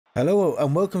Hello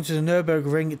and welcome to the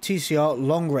Nürburgring TCR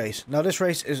long race. Now this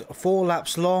race is 4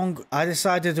 laps long. I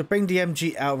decided to bring the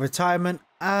MG out of retirement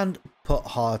and put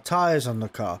hard tyres on the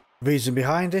car. The reason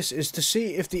behind this is to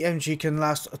see if the MG can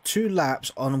last 2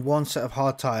 laps on one set of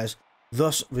hard tyres,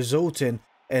 thus resulting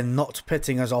in not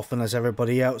pitting as often as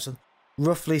everybody else and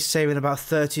roughly saving about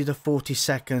 30 to 40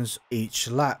 seconds each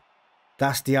lap.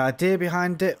 That's the idea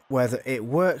behind it. Whether it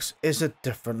works is a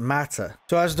different matter.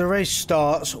 So as the race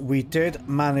starts, we did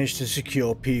manage to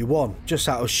secure P1 just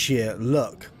out of sheer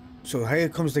luck. So here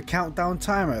comes the countdown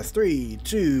timer. 3,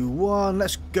 2, 1,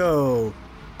 let's go.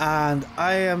 And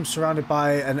I am surrounded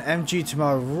by an MG to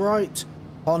my right,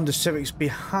 Honda Civics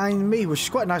behind me, which is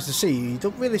quite nice to see. You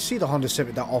don't really see the Honda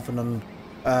Civic that often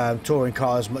on touring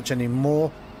cars much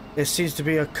anymore. It seems to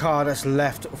be a car that's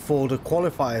left for the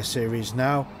qualifier series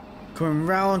now. Coming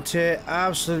round here,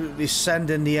 absolutely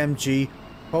sending the MG,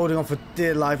 holding on for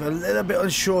dear life, a little bit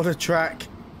unsure of the track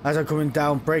as I'm coming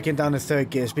down, breaking down the third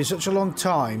gear. It's been such a long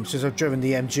time since I've driven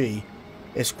the MG.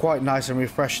 It's quite nice and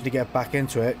refreshing to get back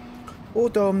into it.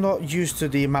 Although I'm not used to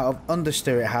the amount of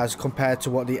understeer it has compared to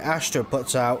what the Astra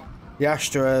puts out. The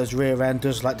Astra's rear end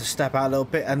does like to step out a little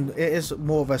bit, and it is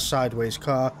more of a sideways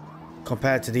car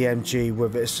compared to the MG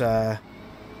with its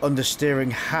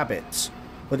understeering habits.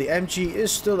 But the MG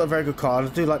is still a very good car. I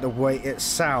do like the way it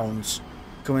sounds.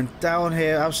 Coming down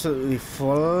here absolutely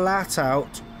flat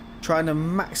out, trying to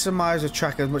maximize the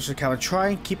track as much as I can and try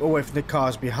and keep away from the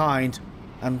cars behind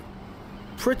and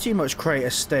pretty much create a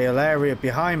stale area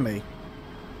behind me.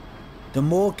 The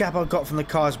more gap I've got from the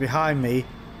cars behind me,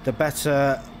 the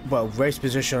better, well, race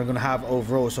position I'm going to have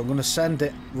overall. So I'm going to send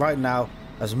it right now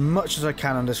as much as I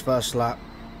can on this first lap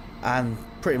and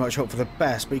pretty much hope for the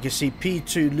best. But you can see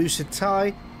P2 Lucid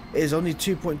Tie is only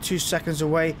 2.2 seconds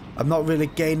away. I'm not really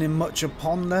gaining much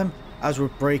upon them as we're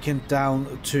breaking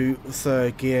down to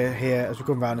third gear here as we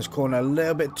come around this corner a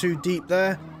little bit too deep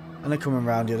there, and then coming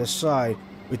around the other side.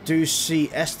 We do see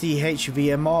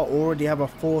STHVMR already have a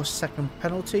 4-second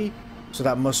penalty, so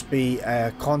that must be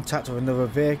a contact with another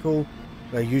vehicle.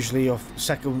 Usually a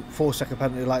 4-second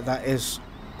penalty like that is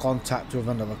contact with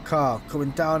another car. Coming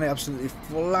down it absolutely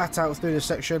flat out through the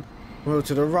section. We'll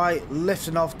to the right,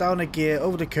 lifting off down the gear,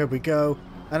 over the curb we go,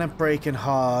 and then braking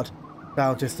hard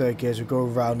down to third gear as we go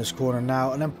around this corner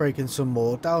now, and then braking some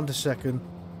more down to second,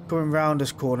 coming around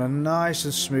this corner nice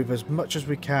and smooth as much as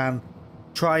we can,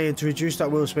 trying to reduce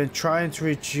that wheel spin, trying to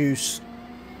reduce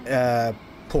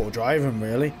poor driving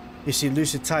really. You see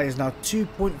Lucid Tie is now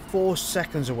 2.4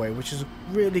 seconds away, which is a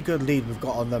really good lead we've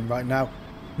got on them right now.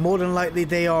 More than likely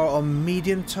they are on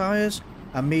medium tyres,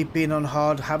 and me being on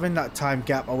hard, having that time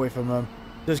gap away from them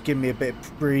does give me a bit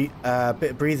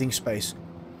of breathing space.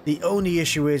 The only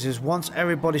issue is once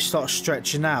everybody starts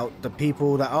stretching out, the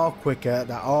people that are quicker,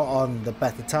 that are on the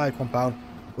better tyre compound,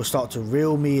 will start to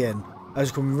reel me in.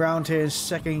 As we come around here in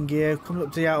second gear, coming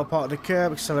up to the outer part of the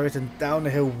curb, accelerating down the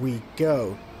hill we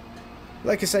go.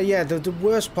 Like I say, yeah, the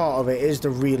worst part of it is the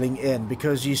reeling in,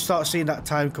 because you start seeing that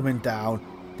time coming down,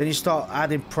 then you start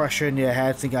adding pressure in your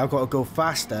head, thinking I've got to go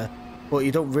faster, but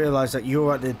you don't realise that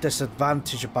you're at the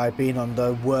disadvantage by being on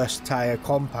the worst tyre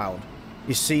compound.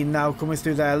 You see now coming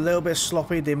through there a little bit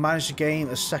sloppy, they managed to gain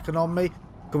a second on me,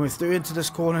 coming through into this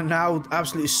corner now,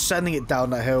 absolutely sending it down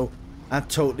that hill and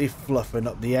totally fluffing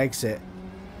up the exit.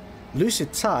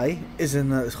 Lucid Tie is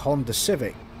in a Honda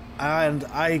Civic, and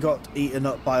I got eaten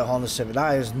up by a Honda Civic.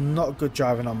 That is not good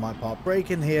driving on my part.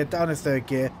 Braking here, down in third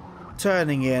gear,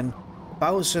 turning in,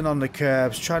 bouncing on the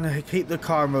curbs, trying to keep the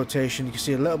car in rotation. You can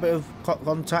see a little bit of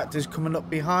contact is coming up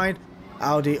behind.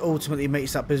 Audi ultimately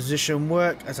makes that position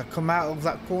work as I come out of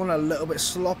that corner a little bit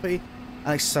sloppy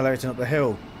and accelerating up the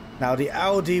hill. Now the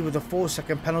Audi with a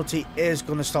 4-second penalty is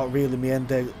going to start reeling me in.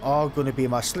 They are going to be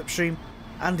my slipstream,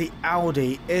 and the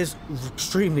Audi is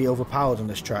extremely overpowered on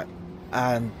this track,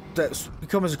 and that's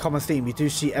become as a common theme. You do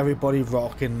see everybody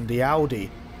rocking the Audi,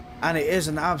 and it is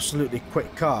an absolutely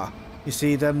quick car. You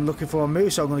see them looking for a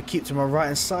move, so I'm going to keep to my right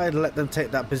hand side and let them take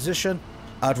that position.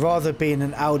 I'd rather be in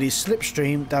an Audi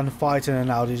slipstream than fighting an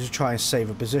Audi to try and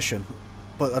save a position.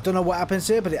 But I don't know what happens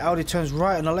here, but the Audi turns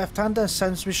right on the left hander and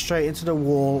sends me straight into the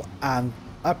wall, and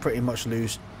I pretty much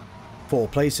lose 4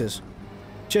 places.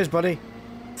 Cheers buddy,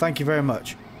 thank you very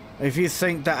much. If you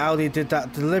think that Audi did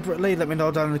that deliberately, let me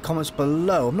know down in the comments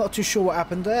below. I'm not too sure what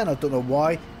happened there, and I don't know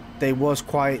why. They was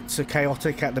quite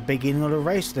chaotic at the beginning of the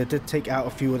race. They did take out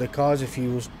a few of the cars if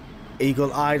you was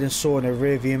eagle-eyed and saw in a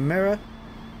rear-view mirror.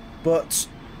 But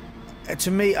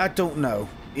to me, I don't know,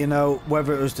 you know,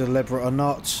 whether it was deliberate or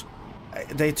not.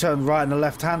 They turned right on the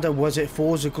left-hander. Was it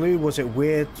Forza glue? Was it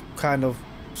weird, kind of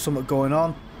something going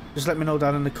on? Just let me know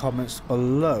down in the comments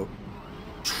below.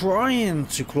 trying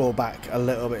to claw back a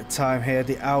little bit of time here.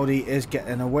 The Audi is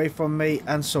getting away from me,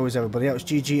 and so is everybody else.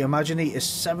 GG Imagini is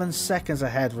 7 seconds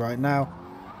ahead right now,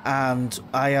 and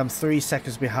I am 3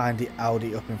 seconds behind the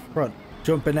Audi up in front.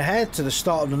 Jumping ahead to the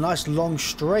start of the nice long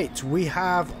straight, we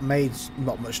have made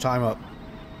not much time up.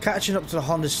 Catching up to the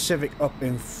Honda Civic up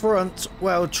in front,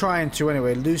 well, trying to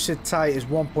anyway. Lucid Tie is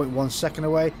 1.1 second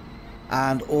away,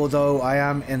 and although I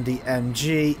am in the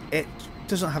MG, it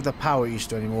doesn't have the power it used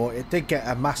to anymore. It did get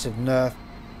a massive nerf,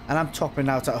 and I'm topping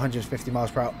out at 150 miles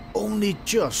per hour, only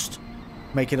just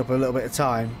making up a little bit of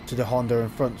time to the Honda in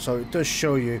front. So it does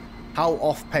show you how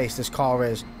off pace this car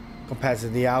is compared to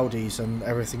the Audis and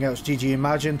everything else. GG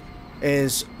Imagine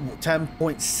is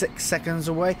 10.6 seconds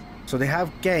away, so they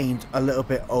have gained a little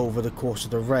bit over the course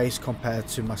of the race compared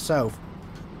to myself.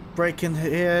 Braking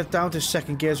here down to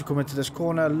second gear as we come into this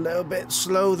corner, a little bit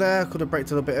slow there, could have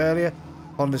braked a little bit earlier.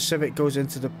 Honda Civic goes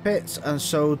into the pits, and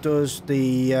so does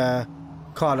the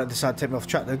car that decided to take me off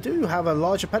track. They do have a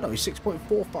larger penalty,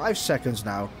 6.45 seconds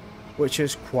now, which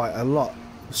is quite a lot.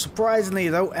 Surprisingly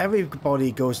though,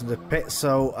 everybody goes into the pit,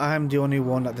 so I'm the only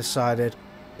one that decided,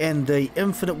 in the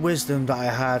infinite wisdom that I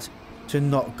had, to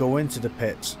not go into the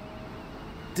pits.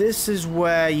 This is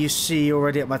where you see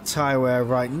already at my tyre wear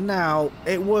right now,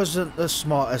 it wasn't the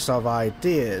smartest of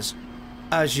ideas.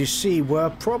 As you see, we're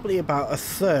probably about a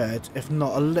third, if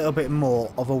not a little bit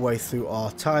more, of a way through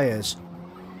our tyres,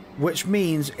 which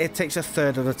means it takes a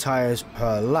third of the tyres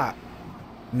per lap.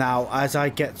 Now, as I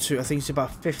get to, I think it's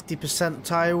about 50%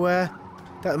 tyre wear,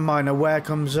 that minor wear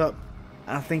comes up,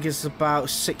 and I think it's about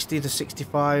 60 to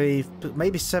 65,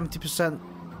 maybe 70%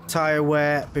 tyre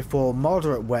wear before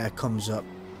moderate wear comes up.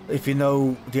 If you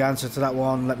know the answer to that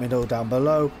one, let me know down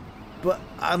below. But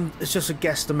it's just a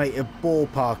guesstimated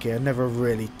ballpark here, never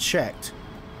really checked.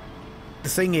 The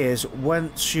thing is,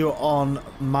 once you're on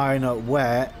minor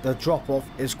wear, the drop off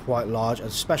is quite large,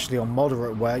 especially on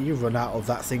moderate wear. You run out of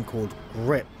that thing called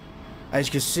grip. As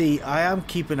you can see, I am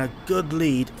keeping a good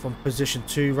lead from position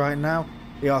 2 right now.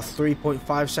 They are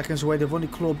 3.5 seconds away. They've only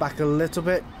clawed back a little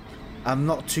bit. I'm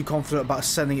not too confident about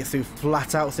sending it through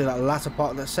flat out through that latter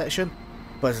part of that section.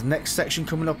 But the next section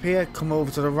coming up here, come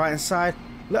over to the right hand side,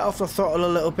 let off the throttle a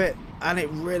little bit, and it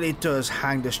really does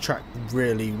hang this track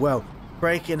really well.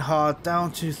 Braking hard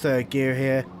down to third gear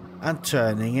here and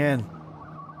turning in.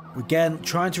 Again,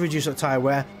 trying to reduce that tyre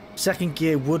wear. Second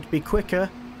gear would be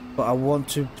quicker, but I want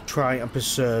to try and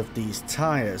preserve these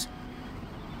tyres.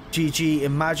 GG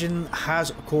Imagine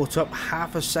has caught up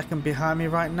half a second behind me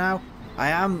right now. I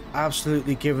am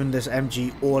absolutely giving this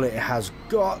MG all it has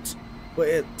got, but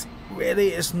it really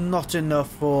is not enough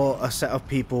for a set of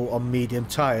people on medium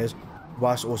tyres,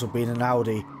 whilst also being an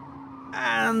Audi.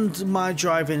 And my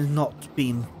driving not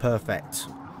been perfect,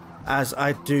 as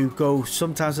I do go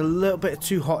sometimes a little bit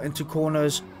too hot into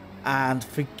corners and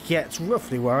forget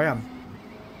roughly where I am.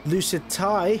 Lucid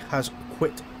Tie has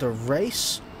quit the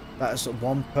race. That is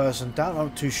one person down. I'm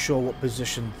not too sure what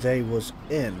position they was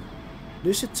in.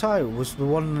 Lucid Tie was the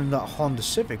one in that Honda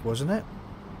Civic, wasn't it?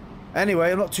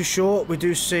 Anyway, I'm not too sure. We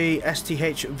do see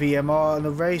STH VMR in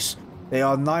the race. They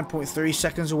are 9.3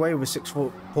 seconds away with a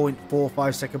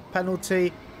 6.45 second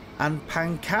penalty. And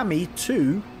Pankami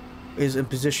 2 is in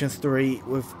position 3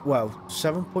 with, well,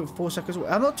 7.4 seconds away.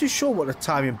 I'm not too sure what the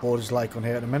timing board is like on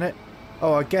here at the minute.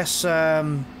 Oh, I guess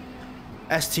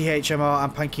STHMR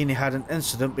and Pankini had an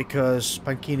incident because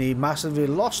Pankini massively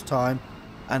lost time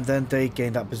and then they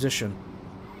gained that position.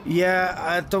 Yeah,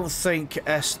 I don't think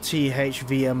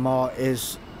STHVMR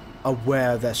is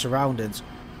aware of their surroundings.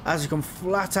 As I come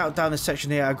flat out down this section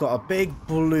here, I've got a big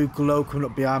blue glow coming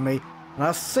up behind me, and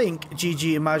I think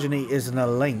GG Imagini is in a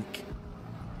link.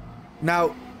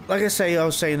 Now, like I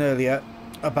was saying earlier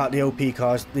about the OP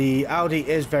cars, the Audi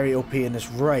is very OP in this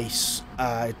race.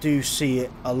 I do see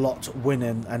it a lot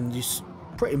winning, and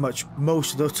pretty much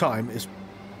most of the time is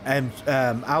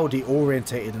Audi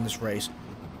orientated in this race,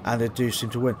 and they do seem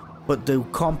to win. But the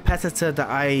competitor that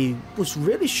I was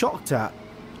really shocked at,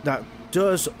 that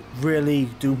does really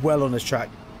do well on this track,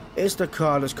 is the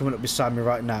car that's coming up beside me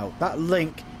right now. That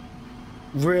link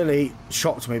really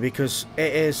shocked me because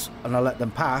it is, and I'll let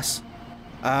them pass,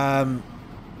 an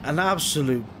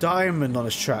absolute diamond on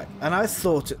this track. And I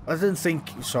didn't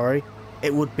think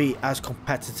it would be as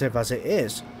competitive as it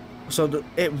is. So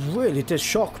it really did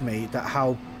shock me that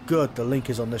how good the link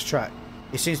is on this track.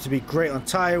 It seems to be great on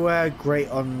tyre wear, great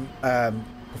on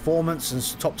performance and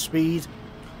top speed,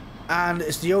 and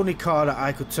it's the only car that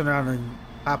I could turn around and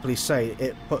happily say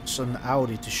it puts an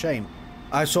Audi to shame.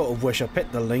 I sort of wish I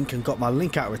picked the link and got my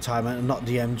link out of retirement and not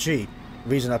the MG. The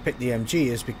reason I picked the MG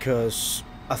is because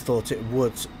I thought it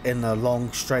would, in a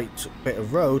long straight bit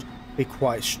of road, be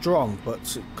quite strong,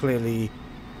 but clearly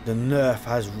the nerf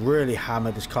has really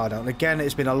hammered this car down. Again,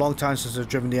 it's been a long time since I've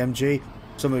driven the MG.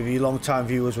 Some of you long-time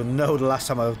viewers will know the last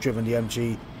time I've driven the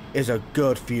MG is a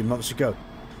good few months ago.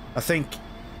 I think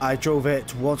I drove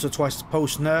it once or twice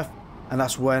post-nerf, and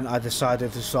that's when I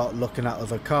decided to start looking at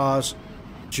other cars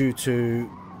due to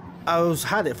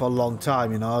had it for a long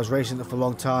time, you know, I was racing it for a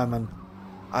long time and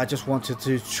I just wanted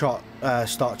to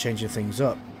start changing things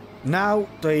up. Now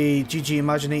the GG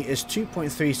Imagine is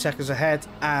 2.3 seconds ahead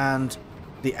and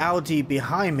the Audi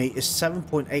behind me is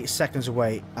 7.8 seconds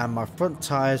away, and my front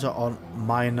tyres are on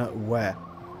minor wear,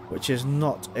 which is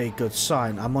not a good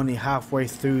sign. I'm only halfway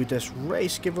through this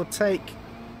race, give or take,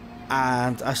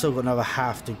 and I still got another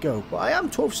half to go. But I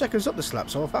am 12 seconds up this lap,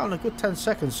 so I found a good 10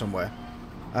 seconds somewhere.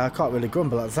 I can't really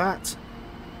grumble at that.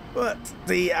 But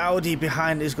the Audi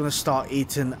behind is going to start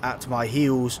eating at my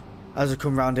heels as I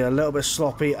come around here a little bit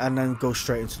sloppy and then go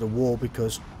straight into the wall,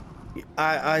 because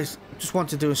I just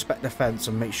wanted to inspect the fence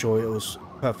and make sure it was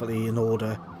perfectly in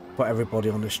order for everybody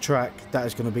on this track. That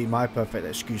is going to be my perfect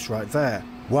excuse right there.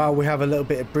 While we have a little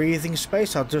bit of breathing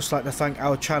space, I'd just like to thank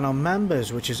our channel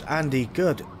members, which is Andy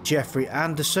Good, Jeffrey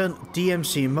Anderson,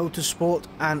 DMC Motorsport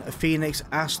and Phoenix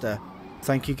Aster.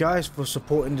 Thank you guys for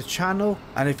supporting the channel,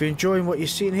 and if you're enjoying what you're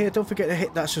seeing here, don't forget to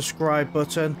hit that subscribe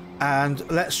button and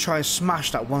let's try and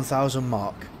smash that 1000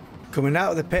 mark. Coming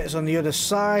out of the pits on the other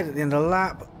side at the end of the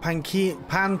lap, Pan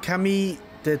Cami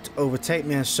did overtake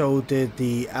me, and so did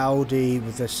the Audi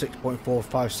with a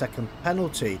 6.45 second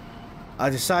penalty.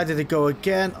 I decided to go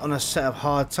again on a set of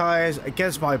hard tyres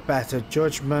against my better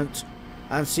judgment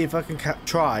and see if I can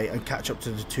try and catch up to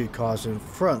the two cars in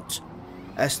front.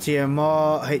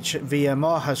 STMR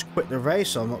HVMR has quit the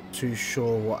race, so I'm not too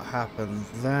sure what happened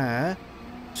there.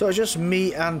 So it's just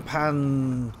me and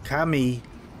Pan Cami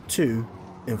 2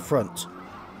 in front.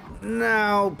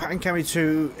 Now Pan Cami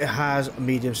 2 has a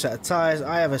medium set of tyres,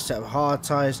 I have a set of hard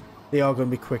tyres. They are going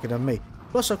to be quicker than me.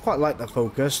 Plus I quite like the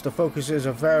Focus. The Focus is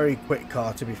a very quick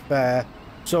car, to be fair,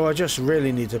 so I just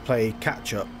really need to play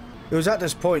catch up. It was at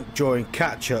this point during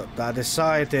catch up that I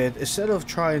decided, instead of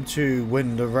trying to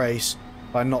win the race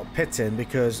by not pitting,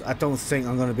 because I don't think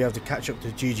I'm going to be able to catch up to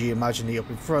GG Imagine up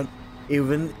in front,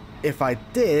 even if I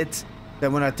did,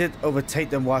 then when I did overtake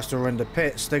them whilst they were in the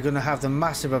pits, they're going to have the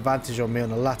massive advantage on me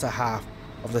on the latter half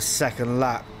of the second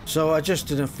lap. So I just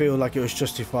didn't feel like it was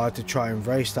justified to try and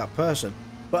race that person.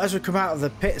 But as we come out of the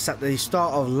pits at the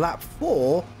start of lap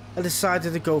 4, I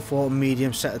decided to go for a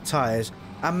medium set of tyres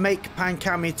and make Pan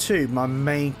Cami 2 my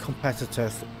main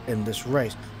competitor in this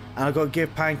race. And I've got to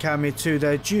give Pan Cami 2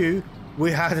 their due.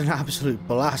 We had an absolute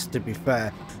blast, to be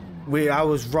fair. I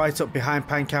was right up behind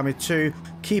Pan Cami 2,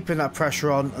 keeping that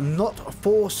pressure on and not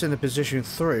forcing the position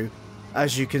through.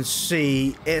 As you can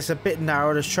see, it's a bit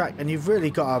narrow, this track, and you've really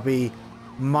got to be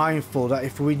mindful that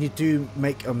if when you do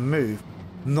make a move,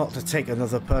 not to take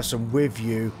another person with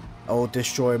you or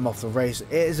destroy him off the race.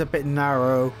 It is a bit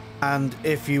narrow, and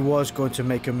if you was going to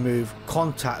make a move,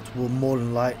 contact will more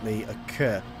than likely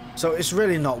occur. So it's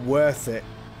really not worth it.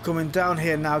 Coming down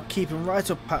here now, keeping right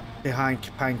up behind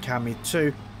Pan Cami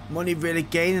 2. I'm only really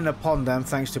gaining upon them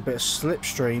thanks to a bit of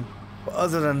slipstream. But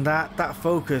other than that, that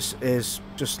Focus is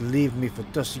just leaving me for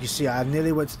dust. You can see I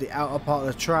nearly went to the outer part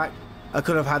of the track. I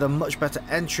could have had a much better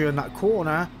entry on that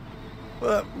corner.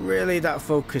 But really, that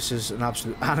Focus is an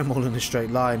absolute animal in a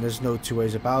straight line. There's no two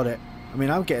ways about it. I mean,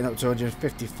 I'm getting up to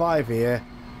 155 here,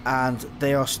 and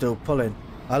they are still pulling.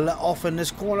 I let off in this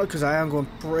corner because I am going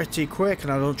pretty quick,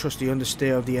 and I don't trust the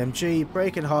understeer of the MG.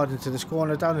 Braking hard into this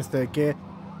corner, down in third gear,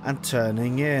 and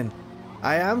turning in.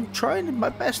 I am trying my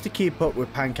best to keep up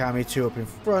with Pan Cami 2 up in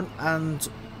front, and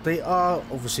they are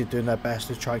obviously doing their best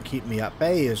to try and keep me at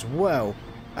bay as well.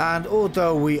 And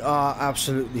although we are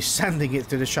absolutely sending it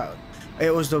through the track,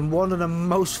 it was one of the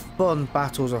most fun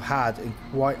battles I've had in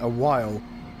quite a while,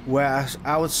 where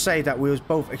I would say that we was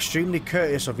both extremely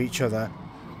courteous of each other,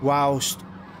 whilst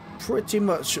pretty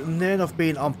much near enough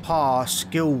being on par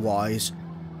skill wise,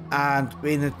 and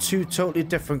being in two totally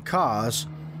different cars.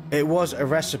 It was a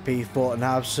recipe for an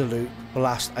absolute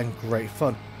blast and great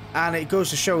fun. And it goes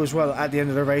to show as well, at the end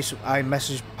of the race, I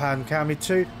messaged Pan Cami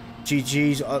 2,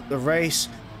 GG's at the race,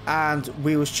 and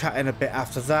we was chatting a bit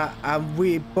after that, and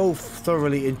we both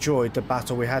thoroughly enjoyed the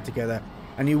battle we had together.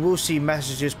 And you will see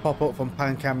messages pop up from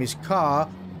Pan Cami's car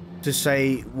to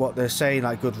say what they're saying,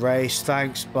 like good race,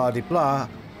 thanks, blah de blah.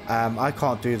 I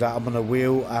can't do that, I'm on a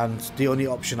wheel, and the only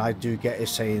option I do get is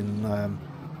saying,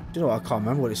 do you know what, I can't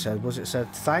remember what it said. Was it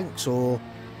said thanks, or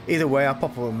either way I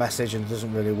pop up a message and it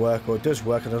doesn't really work, or it does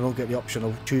work and I don't get the option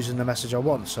of choosing the message I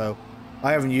want. So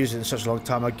I haven't used it in such a long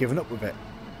time, I've given up with it.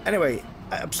 Anyway,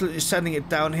 absolutely sending it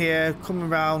down here, coming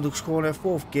around the corner,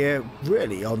 4th gear,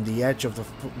 really on the edge of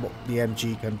what the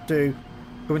MG can do.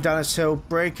 Coming down this hill,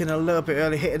 braking a little bit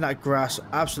early, hitting that grass,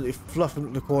 absolutely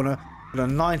fluffing the corner for the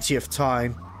 90th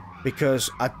time, because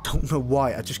I don't know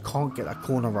why, I just can't get that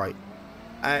corner right.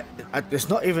 It's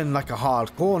not even like a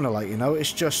hard corner, like, you know,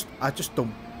 it's just, I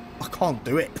can't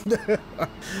do it.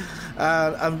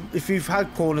 And if you've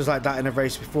had corners like that in a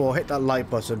race before, hit that like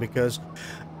button, because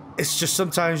it's just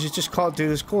sometimes you just can't do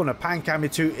this corner. Pan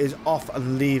Cami 2 is off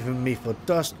and leaving me for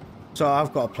dust, so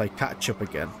I've got to play catch up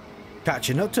again.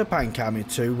 Catching up to Pan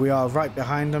Cami 2, we are right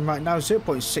behind them right now,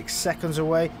 0.6 seconds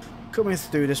away, coming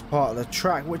through this part of the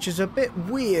track, which is a bit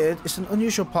weird. It's an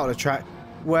unusual part of the track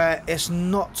where it's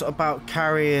not about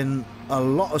carrying a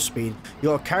lot of speed.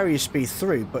 You'll carry your speed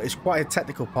through, but it's quite a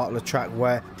technical part of the track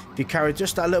where if you carry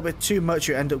just a little bit too much,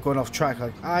 you end up going off track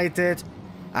like I did,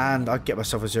 and I get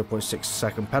myself a 0.6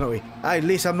 second penalty. At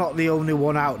least I'm not the only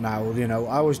one out now. You know,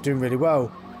 I was doing really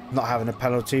well not having a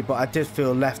penalty, but I did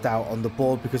feel left out on the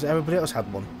board because everybody else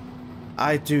had one.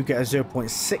 I do get a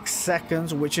 0.6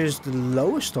 seconds, which is the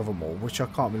lowest of them all, which I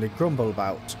can't really grumble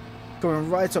about. Coming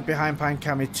right up behind Pan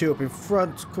Cami 2 up in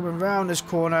front, coming round this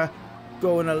corner,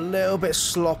 going a little bit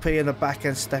sloppy in the back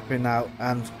end, stepping out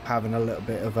and having a little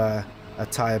bit of a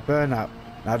tyre burnout.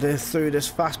 Now they're through this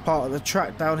fast part of the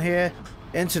track down here,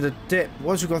 into the dip.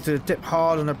 Once we've gone through the dip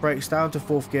hard on the brakes, down to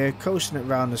 4th gear, coasting it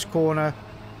around this corner,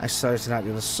 accelerating out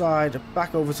the other side,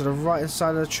 back over to the right hand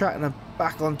side of the track, and then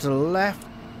back onto the left.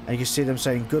 And you can see them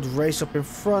saying good race up in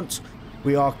front.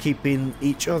 We are keeping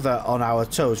each other on our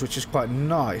toes, which is quite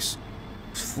nice.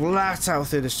 Flat out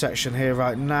through this section here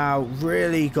right now.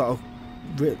 Really got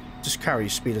to just carry your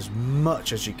speed as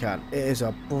much as you can. It is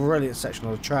a brilliant section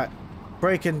of the track.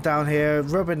 Braking down here,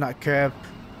 rubbing that curb,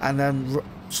 and then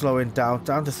slowing down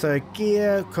to 3rd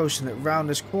gear, coasting it round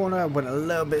this corner. Went a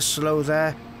little bit slow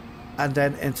there, and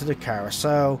then into the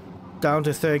carousel. Down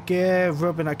to 3rd gear,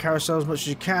 rubbing that carousel as much as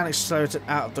you can, accelerating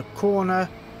out of the corner,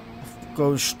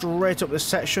 going straight up the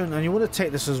section, and you want to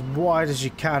take this as wide as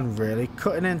you can, really,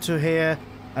 cutting into here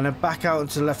and then back out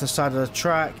into the left hand side of the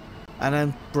track, and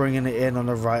then bringing it in on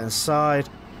the right hand side.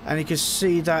 And you can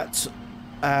see that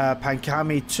Pan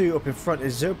Cami 2 up in front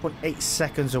is 0.8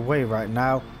 seconds away right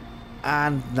now,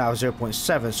 and now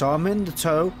 0.7, so I'm in the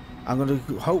tow. I'm going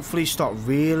to hopefully start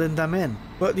reeling them in,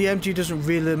 but the MG doesn't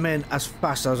reel them in as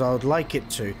fast as I would like it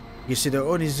to. You see they're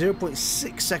only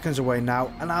 0.6 seconds away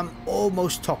now, and I'm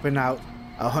almost topping out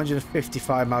at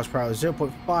 155 miles per hour,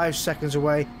 0.5 seconds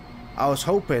away. I was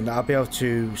hoping that I'll be able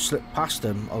to slip past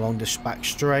them along this back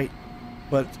straight,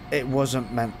 but it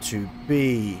wasn't meant to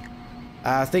be.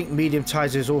 I think medium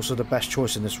tyres is also the best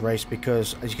choice in this race,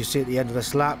 because as you can see at the end of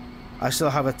this lap, I still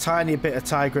have a tiny bit of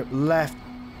tyre grip left,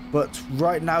 but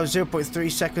right now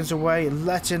 0.3 seconds away,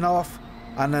 letting off,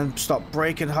 and then stop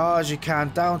braking hard as you can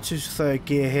down to 3rd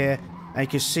gear here, and you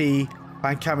can see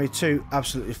Pan Cami 2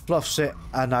 absolutely fluffs it,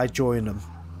 and I join them.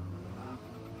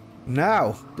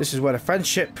 Now this is where the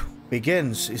friendship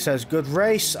begins. He says good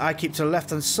race, I keep to the left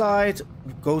hand side,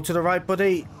 go to the right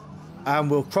buddy, and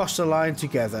we'll cross the line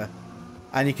together.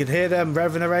 And you can hear them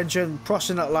revving their engine,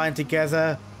 crossing that line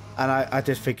together, and I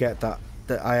did forget that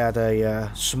I had a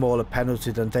smaller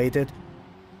penalty than they did,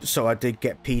 so I did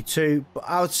get P2, but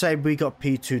I would say we got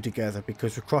P2 together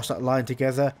because we crossed that line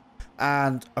together,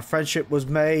 and a friendship was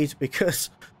made because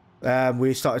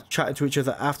we started chatting to each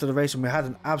other after the race, and we had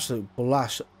an absolute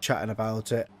blast chatting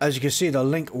about it. As you can see, the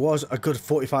link was a good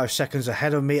 45 seconds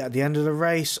ahead of me at the end of the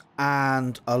race,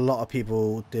 and a lot of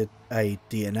people did a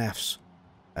DNFs.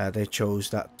 They chose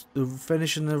that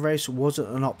finishing the race wasn't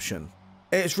an option.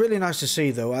 It's really nice to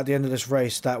see, though, at the end of this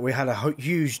race that we had a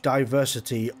huge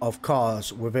diversity of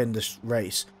cars within this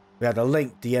race. We had the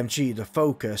Link, the MG, the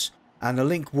Focus, and the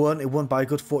Link won. It won by a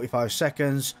good 45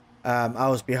 seconds. I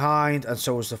was behind, and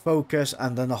so was the Focus,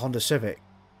 and then the Honda Civic.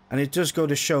 And it does go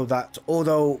to show that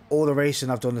although all the racing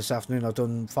I've done this afternoon, I've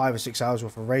done 5 or 6 hours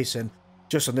worth of racing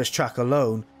just on this track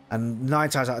alone, and 9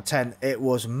 times out of 10, it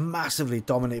was massively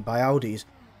dominated by Audis,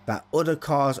 that other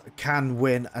cars can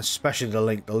win, especially the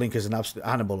Link. The Link is an absolute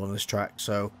animal on this track.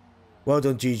 So, well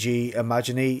done, GG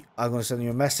Imagine. I'm going to send you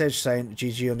a message saying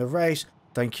GG on the race.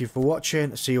 Thank you for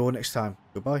watching. See you all next time.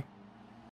 Goodbye.